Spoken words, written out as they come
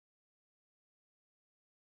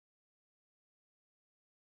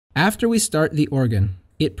After we start the organ,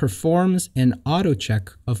 it performs an auto check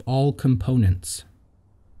of all components.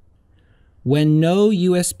 When no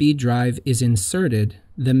USB drive is inserted,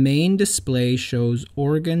 the main display shows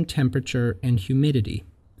organ temperature and humidity.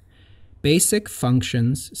 Basic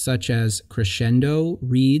functions such as crescendo,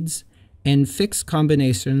 reads, and fixed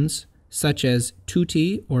combinations such as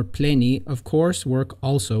tutti or pleni of course work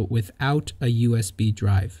also without a USB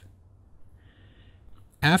drive.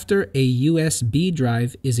 After a USB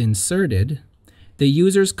drive is inserted, the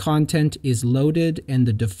user's content is loaded and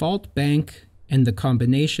the default bank and the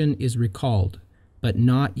combination is recalled, but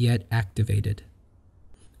not yet activated.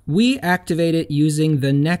 We activate it using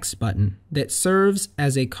the Next button that serves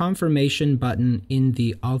as a confirmation button in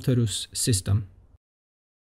the Alterus system.